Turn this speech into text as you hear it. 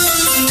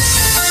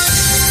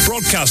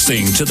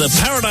Broadcasting to the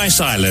Paradise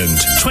Island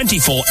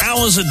 24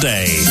 hours a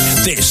day.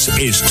 This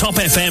is Top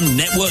FM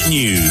Network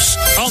News.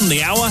 On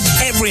the hour,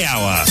 every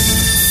hour.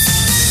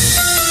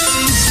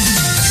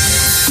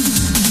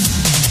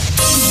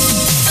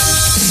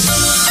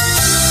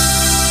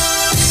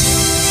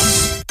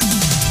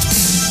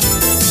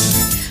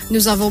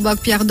 Nous avons Mock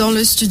Pierre dans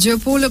le studio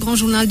pour le grand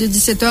journal de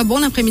 17h.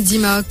 Bon après-midi,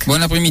 Mock.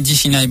 Bon après-midi,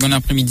 China, et bon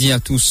après-midi à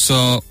tous.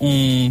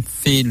 On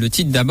fait le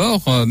titre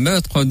d'abord.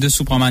 Meurtre de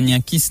Subramanian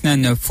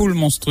Krishnan, foule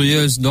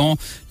monstrueuse dans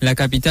la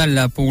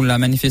capitale pour la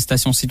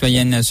manifestation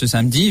citoyenne ce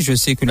samedi. Je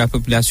sais que la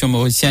population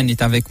mauricienne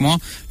est avec moi,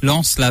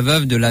 lance la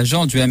veuve de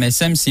l'agent du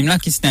MSM, Simla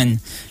Krishnan.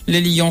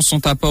 Les lions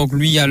sont à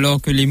Port-Louis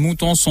alors que les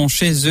moutons sont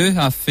chez eux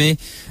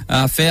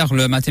à faire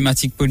le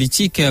mathématique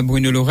politique.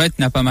 Bruno Lorette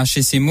n'a pas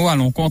mâché ses mots à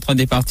l'encontre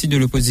des partis de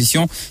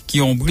l'opposition qui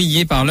ont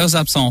brillé par leurs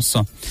absences.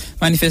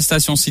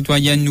 Manifestation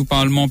citoyenne, nous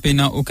parlons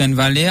Pena Aucun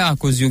Valais à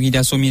cause du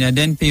Rida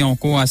Sominaden,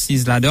 Péanco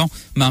assise là-dedans,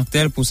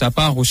 Martel pour sa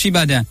part au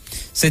Chibadin.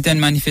 C'était une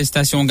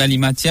manifestation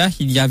Galimatia,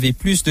 il y avait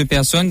plus de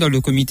personnes dans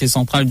le comité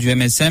central du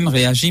MSM,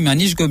 réagit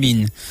Manish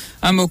Gobin.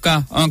 À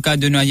Moka, un cas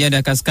de noyade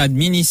à cascade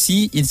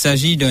Minici, il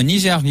s'agit d'un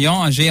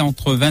Nigérian âgé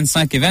entre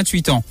 25 et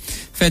 28 ans.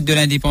 Fête de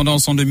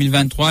l'indépendance en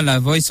 2023, la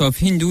Voice of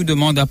Hindu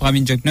demande à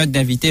Pravin Jugnauth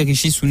d'inviter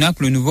Rishi Sunak,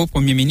 le nouveau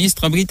Premier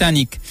ministre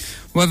britannique.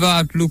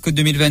 Weather Outlook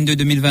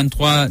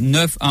 2022-2023,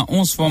 9 à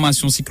 11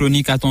 formations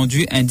cycloniques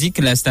attendues, indique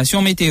la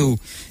station météo.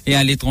 Et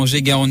à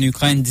l'étranger, guerre en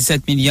Ukraine,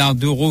 17 milliards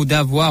d'euros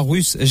d'avoirs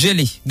russes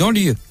gelés dans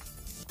l'UE.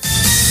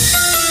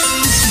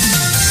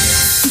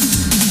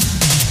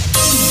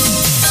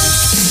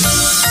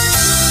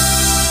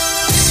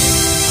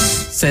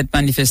 Cette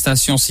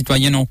manifestation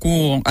citoyenne en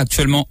cours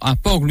actuellement à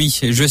Port-Louis.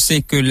 Je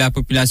sais que la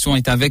population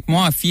est avec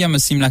moi, affirme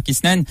Simla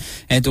Krishnan.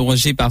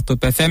 Interrogée par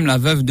Top FM, la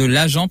veuve de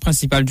l'agent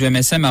principal du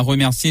MSM a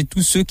remercié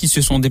tous ceux qui se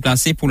sont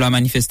déplacés pour la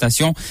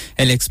manifestation.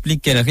 Elle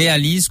explique qu'elle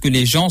réalise que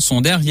les gens sont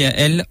derrière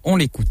elle. On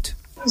l'écoute.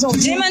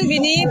 Aujourd'hui, je suis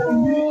venu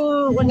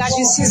pour la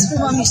justice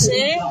pour mon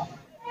Michel.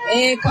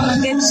 Et comme on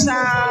dit ça,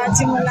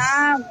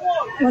 là,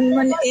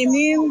 on est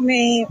ému,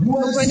 mais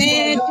on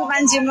connaît tout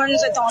le monde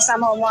qui est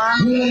ensemble avec moi.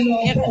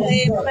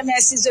 Et je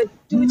remercie de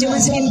tout le monde qui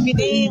est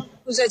venu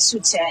pour votre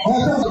soutien.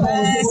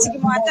 Ce qui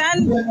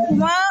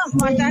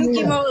m'attend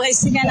qui va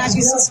réussir la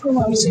justice pour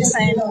mon Michel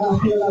Saint.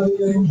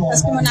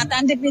 Parce que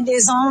m'attend depuis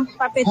des ans,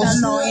 pas pétant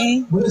non,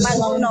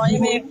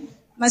 mais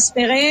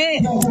m'espérer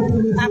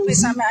après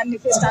sa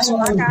manifestation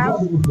macabre,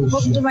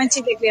 pour tout le monde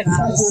qui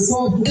déclare.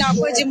 Il y a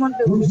encore du monde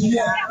de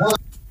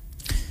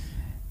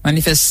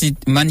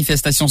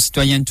Manifestation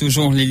citoyenne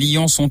toujours. Les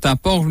lions sont à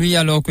Port-Louis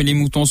alors que les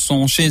moutons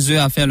sont chez eux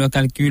à faire leur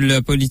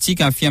calcul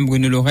politique, affirme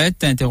Bruno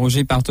Lorette.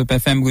 Interrogé par Top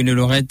FM, Bruno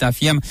Lorette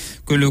affirme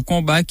que le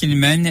combat qu'il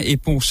mène est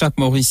pour chaque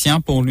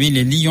Mauricien. Pour lui,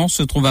 les lions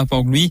se trouvent à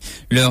Port-Louis.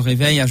 Leur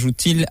réveil,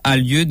 ajoute-t-il, a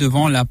lieu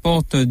devant la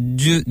porte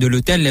de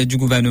l'hôtel du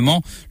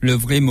gouvernement. Le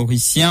vrai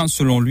Mauricien,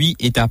 selon lui,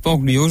 est à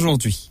Port-Louis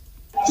aujourd'hui.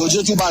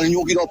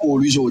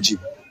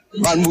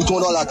 Ban mouton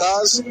dans la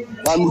case,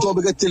 ban mouton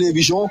peut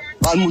télévision,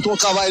 ban mouton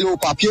travaille au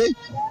papier,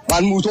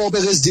 ban mouton peut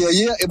rester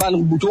derrière et ban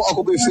mouton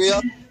encore peut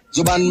faire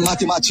de ban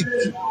mathématiques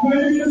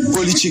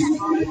politique.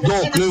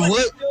 Donc le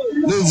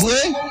vrai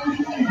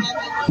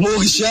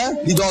Mauricien,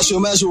 il dans ce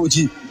main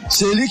aujourd'hui.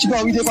 C'est lui qui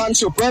a envie de défendre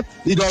ce peuple,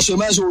 il dans ce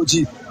main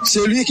aujourd'hui.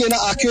 C'est lui qui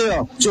a à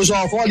cœur ses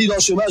enfants, il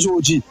dans ce main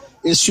aujourd'hui.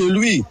 Et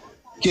celui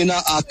qui a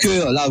à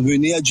cœur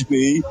l'avenir du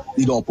pays,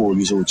 il dans pour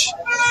lui aujourd'hui.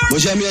 Moi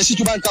je remercie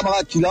tous les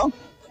camarades qui là.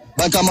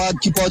 Ban camarade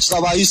qui porte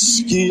travail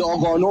qui en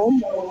grand nombre,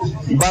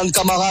 ban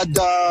camarade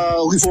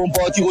Reform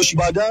Party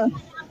Rochibadin,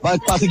 ban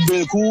Patrick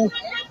Belcourt,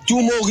 tout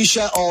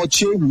Mauricien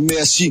entier,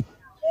 merci.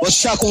 Parce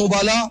que ça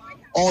combat là,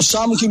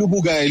 ensemble qui nous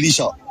pour gagner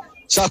ça.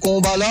 Ça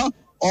combat là,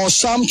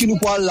 ensemble qui nous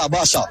pour aller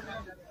là-bas ça.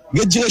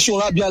 Cette direction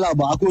là bien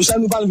là-bas. À cause ça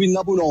nous pas venir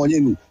là pour nous rien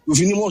nous. Nous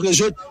venons montrer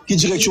qui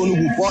direction nous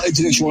pour prendre et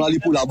direction là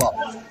pour là-bas.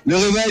 Le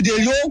réveil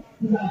des lions,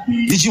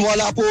 il dit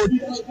voilà pour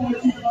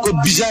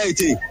que bizarre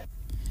été.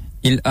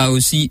 Il a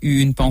aussi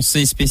eu une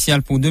pensée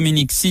spéciale pour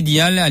Dominique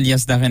Sidial,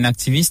 alias Darren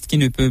activiste, qui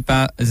ne peut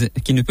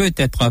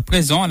être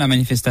présent à la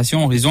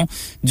manifestation en raison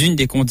d'une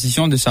des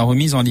conditions de sa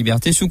remise en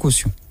liberté sous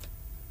caution.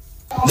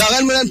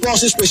 Darren me a une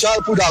pensée spéciale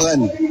pour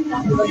Darren.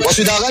 Parce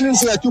que Darren nous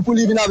fait tout pour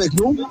lui venir avec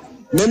nous.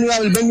 Même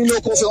nous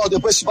aux conférences de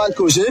presse, il pas de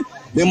causer.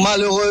 Mais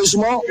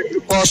malheureusement,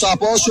 par sa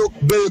part sur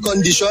bail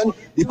condition,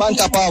 il n'est pas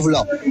capable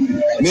là.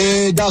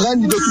 Mais Darren,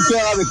 il doit tout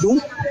faire avec nous.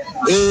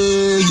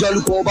 Et il y a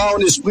le combat en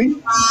esprit.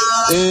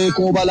 Et le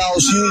combat là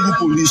aussi, il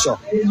pour lui ça.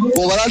 Le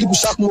combat là, il pour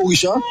chaque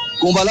Mauricien. Le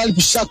combat là, il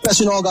pour chaque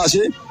personne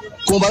engagée.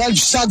 Le combat là, il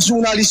pour chaque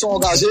journaliste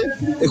engagé.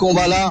 Et le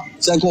combat là,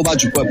 c'est un combat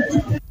du peuple.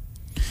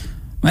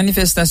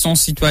 Manifestation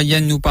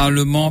citoyenne nous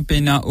parlement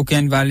pena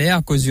aucun valet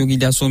à cause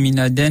Yogida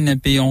Sominaden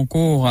paye en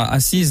cours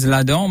assise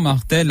là-dedans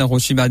Martel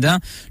Rochibadin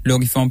le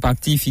Réforme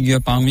Parti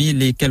figure parmi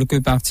les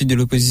quelques partis de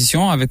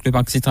l'opposition avec le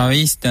Parti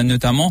travailliste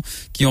notamment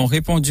qui ont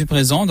répondu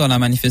présent dans la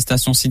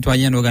manifestation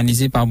citoyenne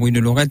organisée par Bruy de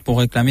Lorette pour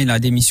réclamer la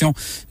démission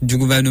du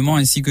gouvernement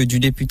ainsi que du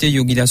député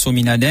Yogida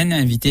Sominaden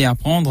invité à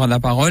prendre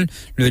la parole.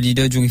 Le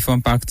leader du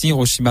Réforme Parti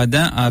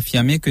Rochibadin a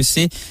affirmé que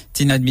c'est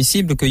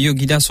inadmissible que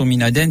Yogida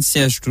Sominaden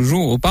siège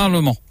toujours au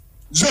Parlement.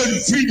 Je ne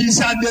finis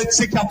ça net,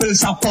 c'est qui appelle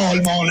ça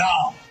parlement là.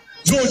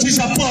 Je dis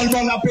ça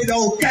parlement là, péda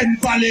aucun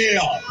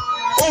valeur.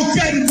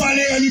 Aucun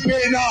valeur, il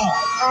péda.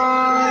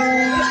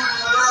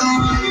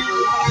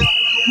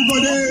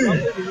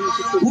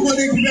 Vous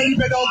connaissez qui il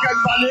péda aucun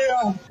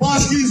valeur.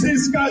 Parce qu'ils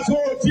jusqu'à son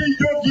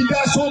tigre qui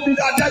a son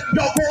minadette, ils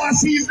ont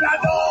assise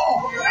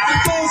là-dedans.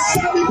 Donc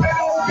ça, il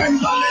péda aucun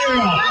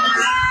valeur.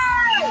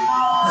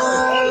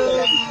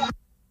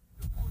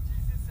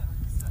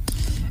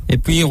 Et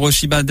puis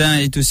Rochibadin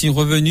est aussi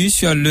revenu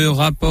sur le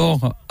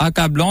rapport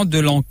accablant de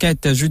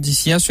l'enquête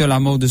judiciaire sur la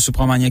mort de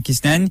Supramania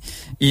Kisnen.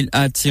 Il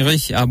a tiré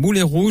à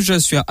boulet rouge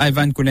sur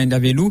Ivan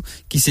Kolendavelou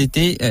qui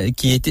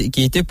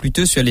était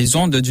plutôt sur les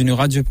ondes d'une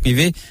radio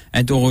privée,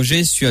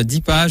 interrogé sur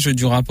 10 pages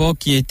du rapport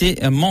qui était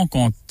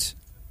manquante.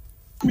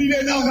 Il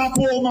est dans le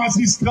rapport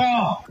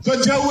magistrat. Je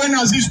dis, où est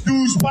dans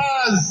 12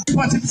 pages? Je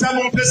pense que ça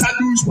montre ça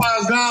 12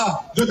 pages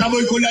là. Je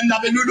t'avoue qu'on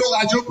avait nous le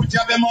radio pour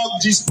dire,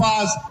 manque 10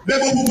 pages. Mais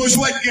bon, vous posez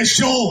une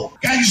question.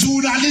 Quel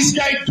journaliste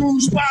qui a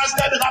 12 pages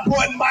dans le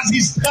rapport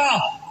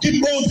magistrat qui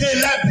montre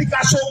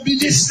l'implication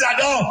ministre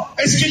là-dedans?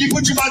 Est-ce qu'il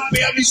faut que tu vas te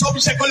permission, M.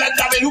 Colin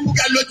Davelou, pour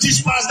qu'elle le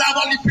 10 pages là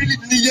avant de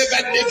publier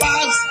 20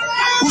 pages?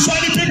 Ou soit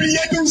de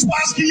publier 12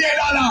 pages qui est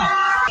là?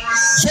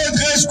 Je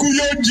dresse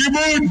couillon du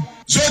monde.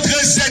 Je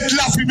dresse cette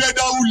la fumée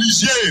dans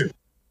l'Ouligier.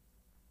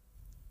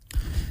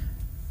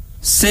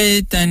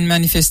 C'est une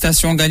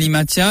manifestation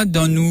Galimatia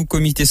dont nous,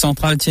 comité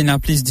central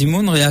Tienaplis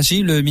Dimoun,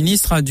 réagit le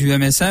ministre du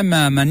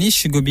MSM,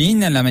 Manish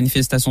Gobin. La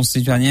manifestation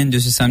citoyenne de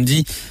ce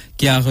samedi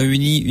qui a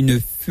réuni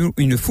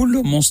une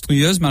foule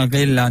monstrueuse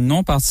malgré la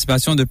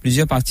non-participation de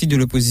plusieurs partis de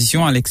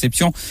l'opposition à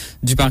l'exception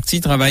du Parti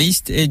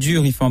travailliste et du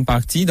Réforme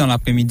Parti. Dans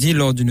l'après-midi,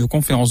 lors d'une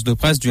conférence de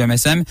presse du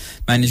MSM,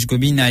 Manish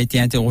Gobin a été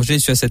interrogé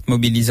sur cette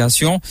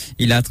mobilisation.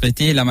 Il a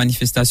traité la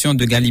manifestation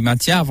de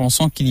Galimatia,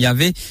 avançant qu'il y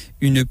avait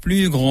une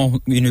plus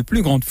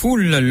grande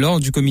foule lors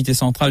du comité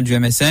central du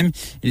MSM.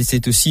 Il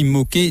s'est aussi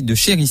moqué de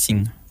Sherry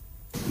Singh.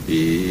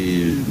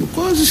 Et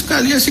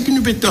jusqu'à là, c'est que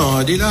nous pétons.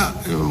 Là,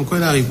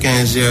 on arrive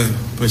 15h,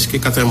 presque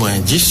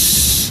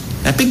 4h-10.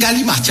 Un peu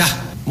Galimatia,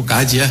 on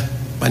peut dire,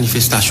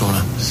 manifestation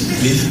là.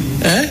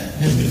 Hein?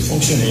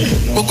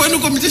 Pourquoi nous,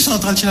 comité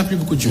central, il n'y a plus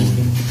beaucoup de monde?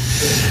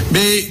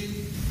 Mais,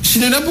 si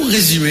nous avons pour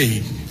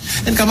résumer,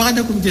 un camarade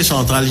du comité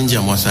central, il dit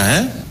moi ça,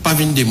 hein? Pas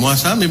venir de moi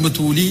ça, mais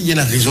il y a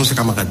une raison, ce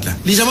camarade là.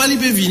 Les gens, ils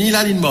peuvent venir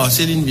là,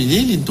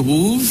 ils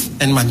trouvent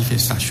une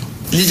manifestation.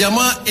 Les gens,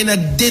 il y a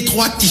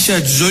 2-3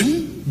 t-shirts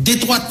jaunes,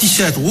 2-3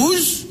 t-shirts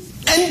rouges,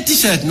 un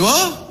t-shirt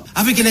noir,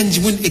 avec un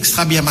individu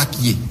extra bien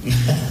maquillé.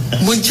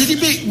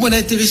 Mon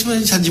intéressement,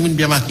 c'est un individu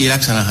bien maquillé là,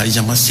 que ça n'a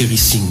jamais série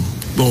signe.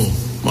 Bon,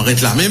 on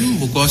arrête là même,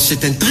 parce que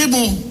c'est un très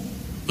bon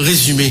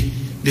résumé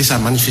de sa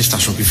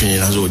manifestation qui finit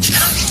là aujourd'hui.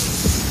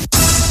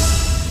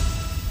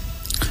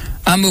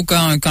 À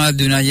Moka, un cas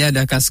de naïade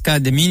à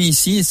cascade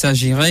Minici. Il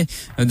s'agirait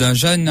d'un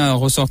jeune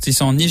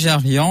ressortissant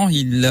nigérian.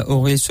 Il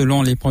aurait,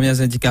 selon les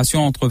premières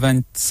indications, entre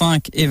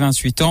 25 et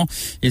 28 ans.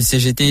 Il s'est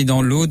jeté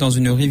dans l'eau dans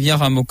une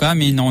rivière à Moka,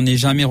 mais il n'en est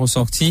jamais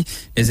ressorti.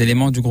 Les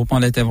éléments du groupement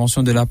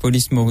d'intervention de la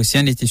police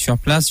mauricienne étaient sur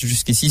place.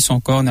 Jusqu'ici,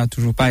 son corps n'a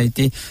toujours pas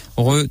été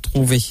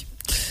retrouvé.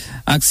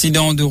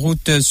 Accident de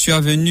route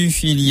survenu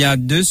il y a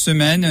 2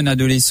 semaines. Un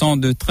adolescent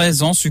de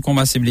 13 ans succombe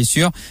à ses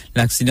blessures.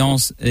 L'accident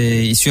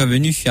est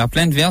survenu à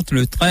Plaine Verte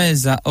le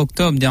 13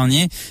 octobre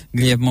dernier.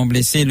 Grièvement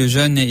blessé, le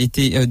jeune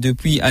était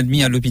depuis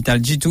admis à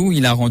l'hôpital Jitou.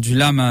 Il a rendu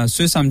l'âme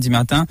ce samedi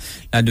matin.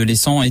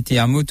 L'adolescent était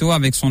à moto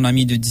avec son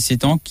ami de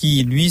 17 ans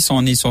qui, lui,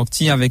 s'en est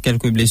sorti avec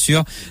quelques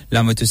blessures.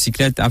 La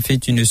motocyclette a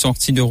fait une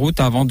sortie de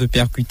route avant de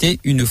percuter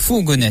une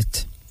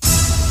fourgonnette.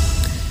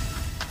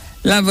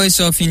 La Voice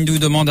of Hindu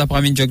demande à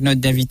Pravin Jugnauth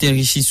d'inviter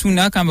Rishi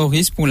Sunak à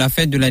Maurice pour la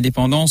fête de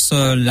l'indépendance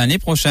l'année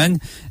prochaine.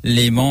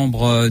 Les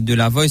membres de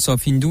la Voice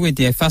of Hindu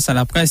étaient face à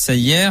la presse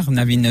hier.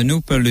 Navin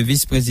Noop, le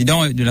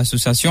vice-président de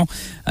l'association,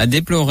 a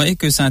déploré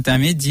que certains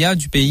médias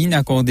du pays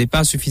n'accordaient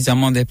pas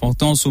suffisamment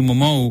d'importance au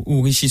moment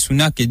où Rishi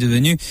Sunak est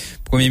devenu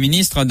Premier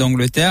ministre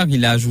d'Angleterre.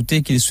 Il a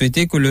ajouté qu'il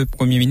souhaitait que le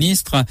Premier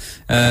ministre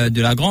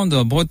de la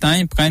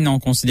Grande-Bretagne prenne en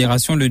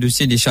considération le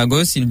dossier des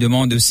Chagos. Il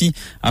demande aussi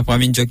à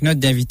Pravin Jugnauth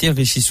d'inviter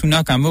Rishi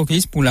Sunak à Maurice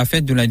pour la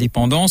fête de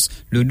l'indépendance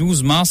le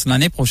 12 mars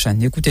l'année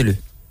prochaine. Écoutez-le.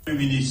 Le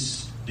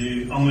ministre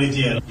de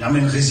Angleterre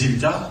amène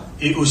résultat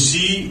et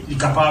aussi il est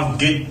capable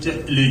de guetter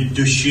le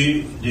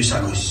dossier de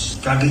Chagos.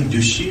 Car le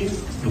dossier,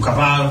 nous sommes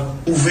capables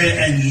d'ouvrir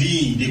une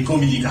ligne de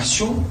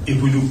communication et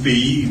pour nous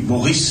pays,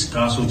 Maurice,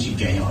 quand sorti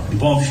gagnant. Nous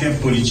pouvons faire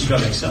politique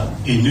avec ça.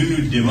 Et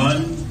nous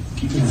demandons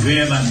qu'il ouvre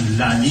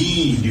la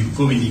ligne de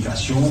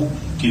communication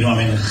qui nous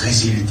amène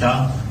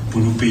résultat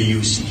pour nous payer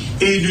aussi.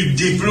 Et nous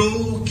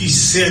déplorons que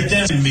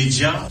certains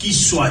médias qui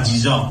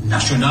soi-disant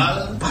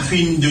national, pas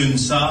fin de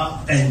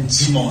ça une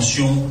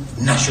dimension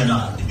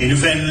nationale. Et nous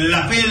faisons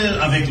l'appel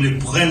avec le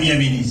Premier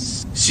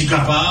ministre. Si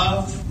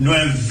capable, nous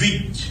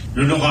invite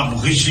l'honorable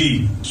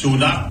Régis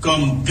Sonak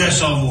comme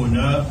guest of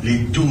honor les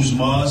 12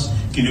 mars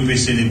qui nous fait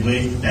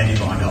célébrer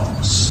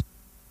l'indépendance.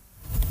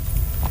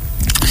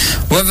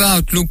 Weather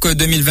Outlook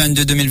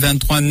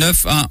 2022-2023,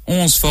 9 à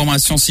 11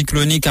 formations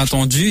cycloniques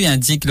attendues,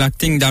 indique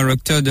l'acting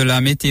director de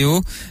la météo,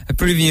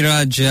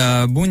 Priviraj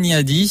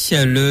Bunyadi.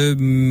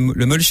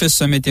 Le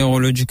Mauritius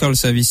Meteorological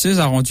Services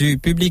a rendu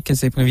public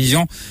ses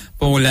prévisions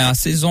pour la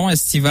saison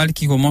estivale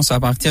qui commence à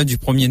partir du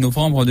 1er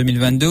novembre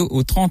 2022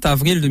 au 30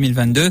 avril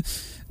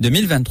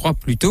 2023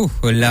 plutôt.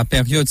 La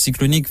période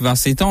cyclonique va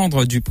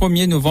s'étendre du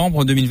 1er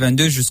novembre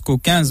 2022 jusqu'au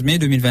 15 mai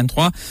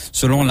 2023.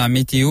 Selon la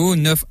météo,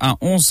 9 à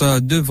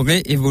 11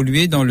 devraient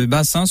évoluer dans le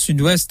bassin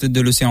sud-ouest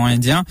de l'océan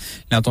Indien.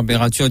 La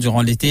température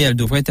durant l'été, elle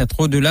devrait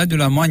être au-delà de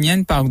la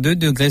moyenne par 2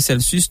 degrés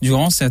Celsius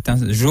durant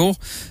certains jours.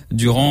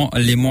 Durant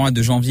les mois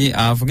de janvier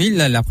à avril,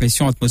 la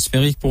pression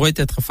atmosphérique pourrait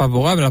être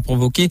favorable à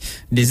provoquer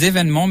des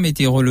événements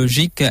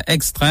météorologiques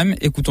extrêmes.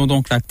 Écoutons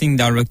donc l'acting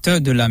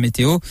director de la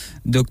météo,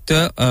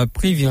 Dr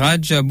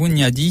Priviraj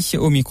Bunyadi,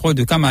 au micro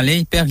de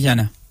Kamalei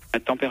Periana. La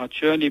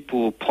température est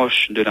pour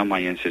proche de la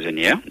moyenne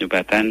saisonnière. Nous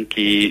battons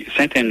qui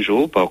certains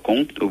jours, par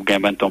contre, où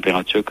gagne une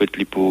température que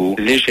est pour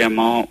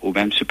légèrement ou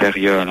même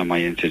supérieure à la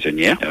moyenne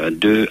saisonnière,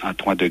 2 à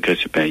 3 degrés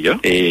supérieurs.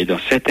 Et dans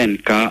certains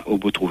cas, où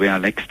vous trouvez à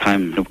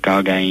l'extrême, nous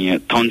gagne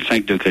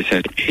 35 degrés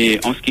Celsius. Et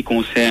en ce qui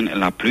concerne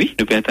la pluie,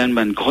 nous battons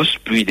une grosse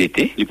pluie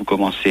d'été. Nous pouvons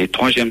commencer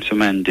 3e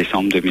semaine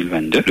décembre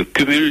 2022. Le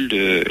cumul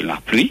de la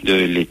pluie de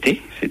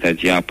l'été,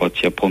 c'est-à-dire à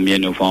partir 1er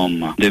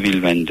novembre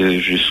 2022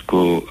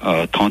 jusqu'au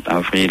 30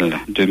 avril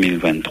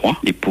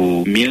 2023, et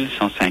pour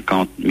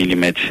 1150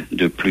 mm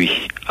de pluie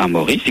à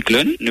Maurice.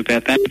 Cyclone, nous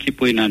perdons qui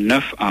pour une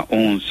 9 à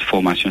 11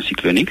 formations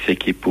cycloniques, c'est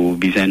qui pour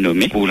bien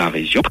nommer pour la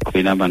région.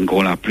 Il y a une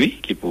grosse pluie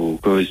qui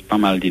pour cause pas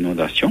mal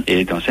d'inondations,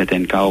 et dans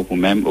certains cas, on peut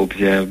même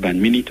observer une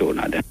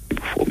mini-tornade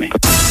pour former.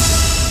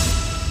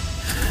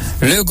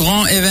 Le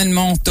grand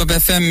événement Top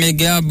FM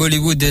Mega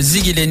Bollywood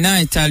Ziggy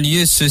Night a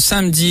lieu ce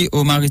samedi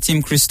au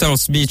Maritime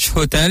Crystals Beach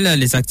Hotel.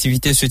 Les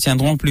activités se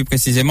tiendront plus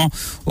précisément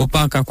au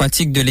parc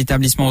aquatique de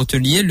l'établissement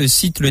hôtelier. Le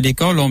site, le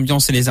décor,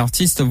 l'ambiance et les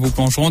artistes vous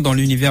plongeront dans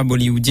l'univers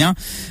bollywoodien.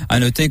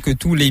 À noter que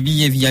tous les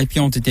billets VIP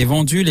ont été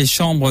vendus. Les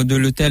chambres de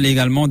l'hôtel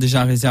également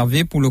déjà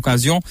réservées pour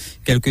l'occasion.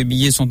 Quelques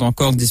billets sont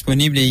encore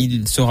disponibles et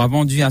il sera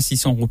vendu à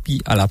 600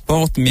 roupies à la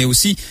porte, mais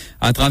aussi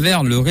à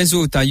travers le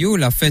réseau Tayo.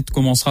 La fête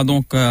commencera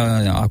donc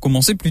à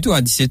commencer plutôt à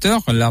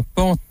 17h. La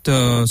porte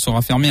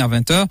sera fermée à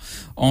 20h.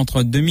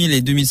 Entre 2000 et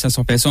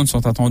 2500 personnes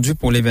sont attendues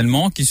pour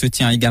l'événement qui se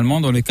tient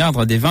également dans le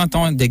cadre des 20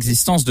 ans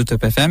d'existence de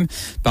Top FM.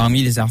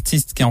 Parmi les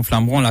artistes qui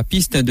enflammeront la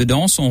piste de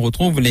danse, on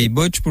retrouve les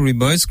Bhojpuri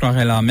Boys,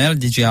 Clarella Amel,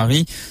 DJ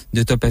Harry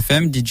de Top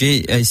FM,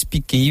 DJ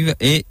Speak Cave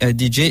et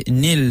DJ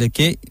Neil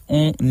K.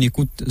 On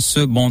écoute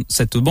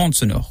cette bande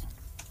sonore.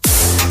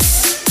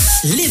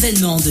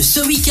 L'événement de ce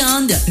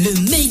week-end, le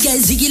Mega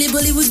Ziggy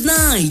Bollywood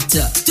Night.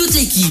 Toute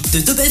l'équipe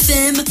de Top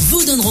FM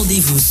vous donne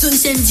rendez-vous ce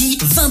samedi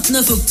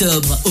 29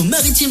 octobre au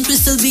Maritime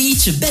Crystal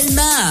Beach,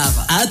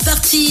 Belmar, à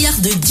partir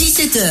de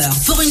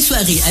 17h pour une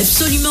soirée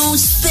absolument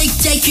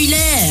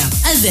spectaculaire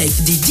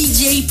avec des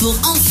DJ pour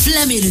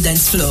enflammer le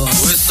dance floor.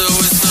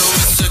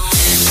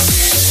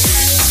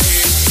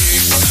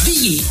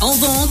 Billets en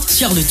vente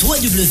sur le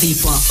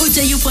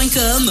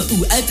www.otayo.com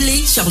ou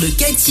appelez sur le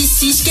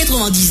 466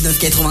 99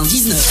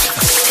 99.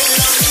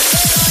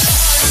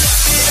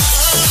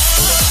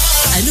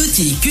 À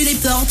noter que les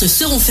portes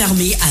seront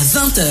fermées à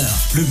 20h.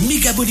 Le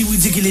Mega Bollywood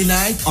Ziggy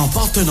Night en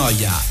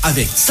partenariat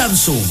avec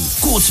Samsung,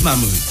 Courts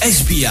Mahmoud,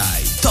 SBI,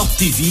 Top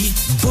TV,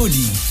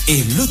 Bolly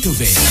et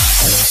Lotover.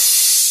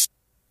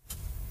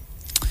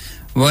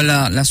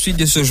 Voilà la suite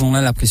de ce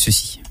journal après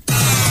ceci.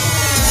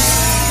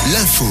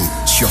 L'info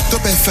sur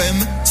Top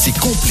FM, c'est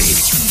complet,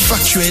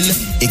 factuel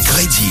et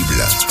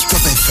crédible.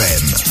 Top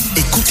FM,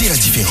 écoutez la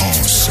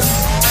différence.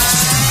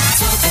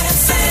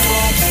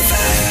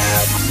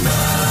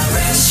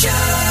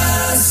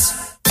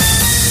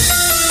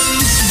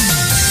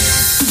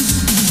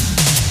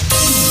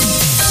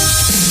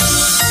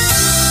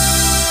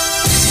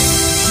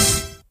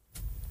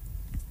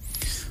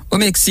 Au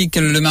Mexique,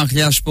 le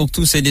mariage pour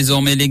tous est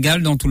désormais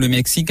légal dans tout le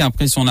Mexique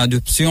après son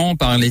adoption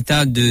par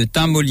l'État de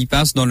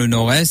Tamaulipas dans le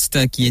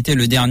nord-est, qui était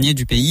le dernier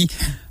du pays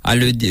à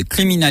le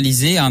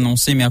criminaliser, a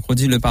annoncé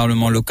mercredi le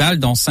Parlement local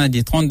dans 5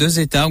 des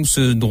 32 États où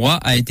ce droit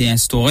a été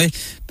instauré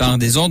par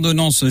des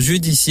ordonnances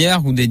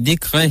judiciaires ou des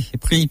décrets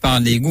pris par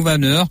les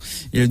gouverneurs.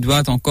 Il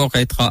doit encore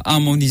être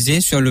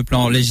harmonisé sur le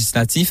plan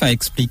législatif, a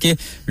expliqué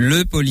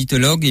le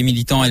politologue et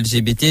militant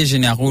LGBT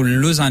Gennaro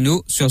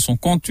Lozano sur son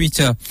compte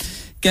Twitter.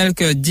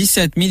 Quelques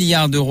 17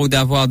 milliards d'euros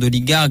d'avoirs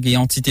d'oligarques et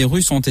entités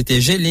russes ont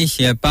été gelés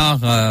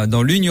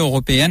dans l'Union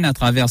européenne à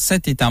travers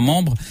 7 États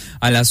membres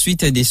à la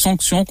suite des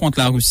sanctions contre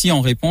la Russie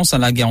en réponse à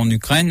la guerre en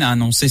Ukraine, a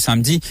annoncé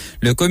samedi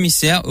le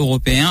commissaire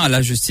européen à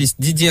la justice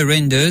Didier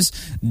Reynders.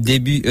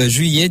 Début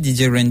juillet,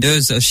 Didier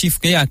Reynders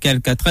chiffrait à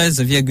quelques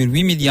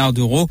 13,8 milliards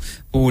d'euros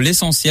pour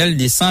l'essentiel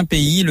des 5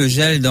 pays, le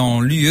gel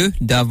dans l'UE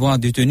d'avoirs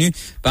détenus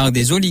par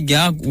des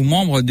oligarques ou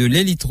membres de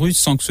l'élite russe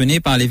sanctionnés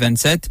par les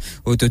 27.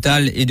 Au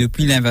total, et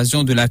depuis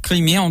l'invasion de la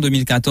Crimée en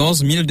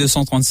 2014,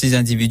 1236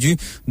 individus,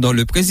 dont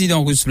le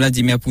président russe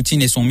Vladimir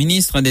Poutine et son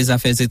ministre des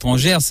Affaires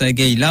étrangères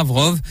Sergei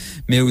Lavrov,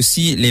 mais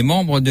aussi les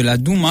membres de la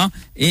Douma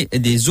et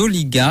des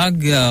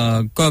oligarques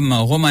comme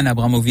Roman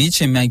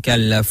Abramovich et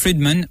Michael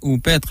Friedman ou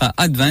Petr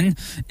Advan,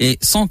 et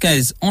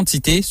 115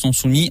 entités sont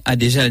soumises à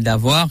des gels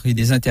d'avoirs et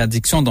des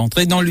interdictions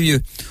d'entrée dans l'UE.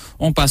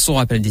 On passe au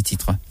rappel des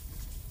titres.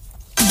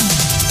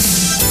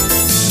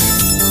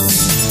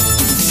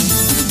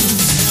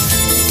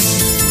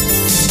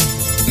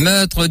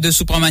 Meurtre de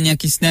Subramanian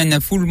Krishnan,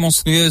 foule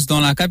monstrueuse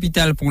dans la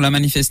capitale pour la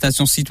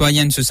manifestation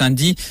citoyenne ce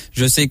samedi.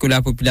 Je sais que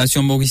la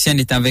population mauricienne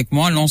est avec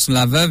moi, lance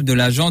la veuve de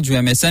l'agent du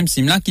MSM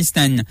Simla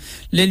Krishnan.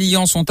 Les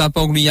lions sont à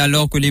Port-Louis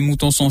alors que les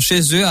moutons sont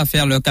chez eux à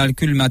faire leur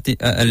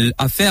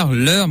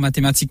leur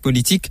mathématiques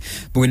politiques.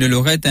 Bruno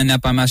Lorette n'a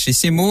pas mâché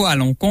ses mots à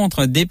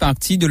l'encontre des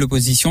partis de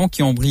l'opposition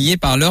qui ont brillé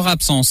par leur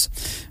absence.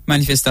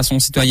 Manifestation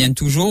citoyenne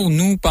toujours.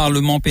 Nous,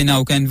 Parlement Pena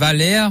aucun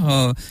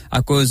Valère,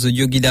 à cause de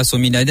Yogida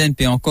Sominaden,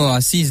 puis encore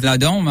assise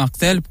là-dedans,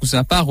 Martel, pour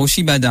sa part, au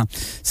Shibada.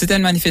 C'était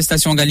une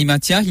manifestation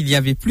Galimatia. Il y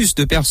avait plus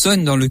de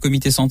personnes dans le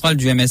comité central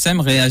du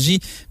MSM, réagit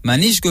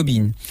Manish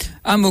Gobin.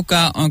 À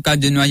Moka, un cas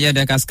de noyade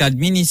à cascade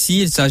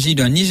Minici. Il s'agit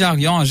d'un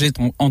Nigérian âgé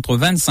entre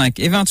 25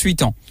 et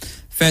 28 ans.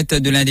 Fête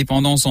de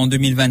l'indépendance en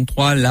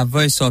 2023, la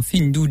Voice of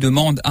Hindu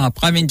demande à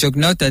Pravin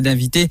Jugnauth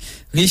d'inviter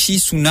Rishi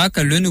Sunak,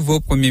 le nouveau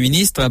Premier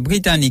ministre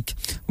britannique.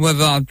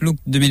 Weather Outlook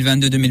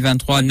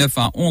 2022-2023, 9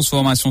 à 11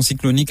 formations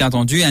cycloniques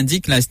attendues,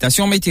 indique la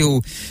station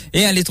météo.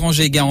 Et à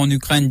l'étranger, guerre en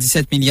Ukraine,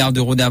 17 milliards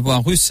d'euros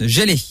d'avoirs russes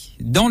gelés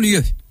dans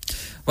l'UE.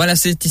 Voilà,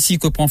 c'est ici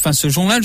que prend fin ce journal.